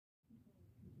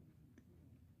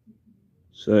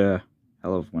So yeah,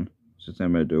 hello everyone. So today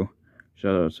I'm gonna do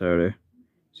Shoutout Saturday,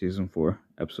 Season 4,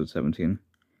 Episode 17.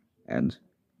 And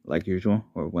like usual,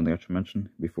 or one thing I should mention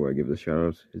before I give the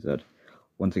shoutouts is that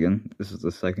once again, this is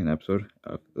the second episode.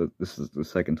 This is the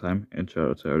second time in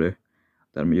Shoutout Saturday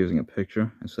that I'm using a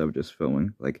picture instead of just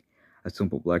filming like a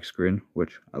simple black screen,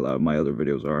 which a lot of my other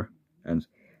videos are. And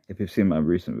if you've seen my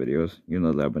recent videos, you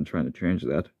know that I've been trying to change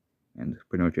that. And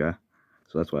pretty much yeah.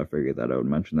 So that's why I figured that I would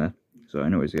mention that. So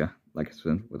anyways, yeah, like I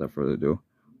said, without further ado,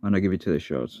 why don't I give you today's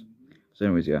shoutouts. So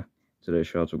anyways, yeah, today's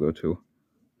shoutouts will go to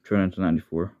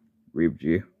Trinity94, Reeb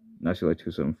G, Nicely Like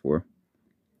 274,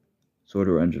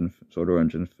 Soda Engine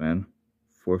Fan,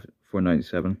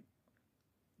 497,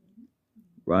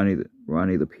 Ronnie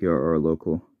the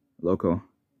PRR Loco,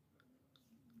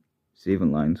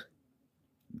 Steven Lines,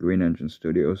 Green Engine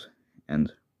Studios,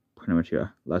 and pretty much yeah,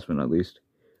 last but not least,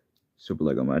 Super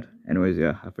Lego Mad. Anyways,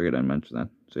 yeah, I figured I'd mention that.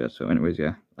 So anyways,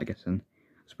 yeah, like I said,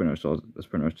 that's pretty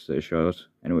much today's shoutouts.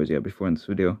 Anyways, yeah, before in this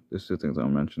video, there's two things I'll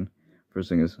mention. First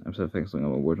thing is, I'm sorry for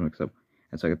accidentally all my words mixed up.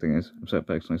 And second thing is, I'm sorry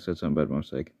for accidentally said something bad by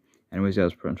mistake. Anyways, yeah,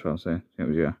 that's pretty much what I'll say.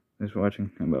 Anyways, yeah, thanks for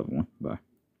watching, and bye everyone. Bye.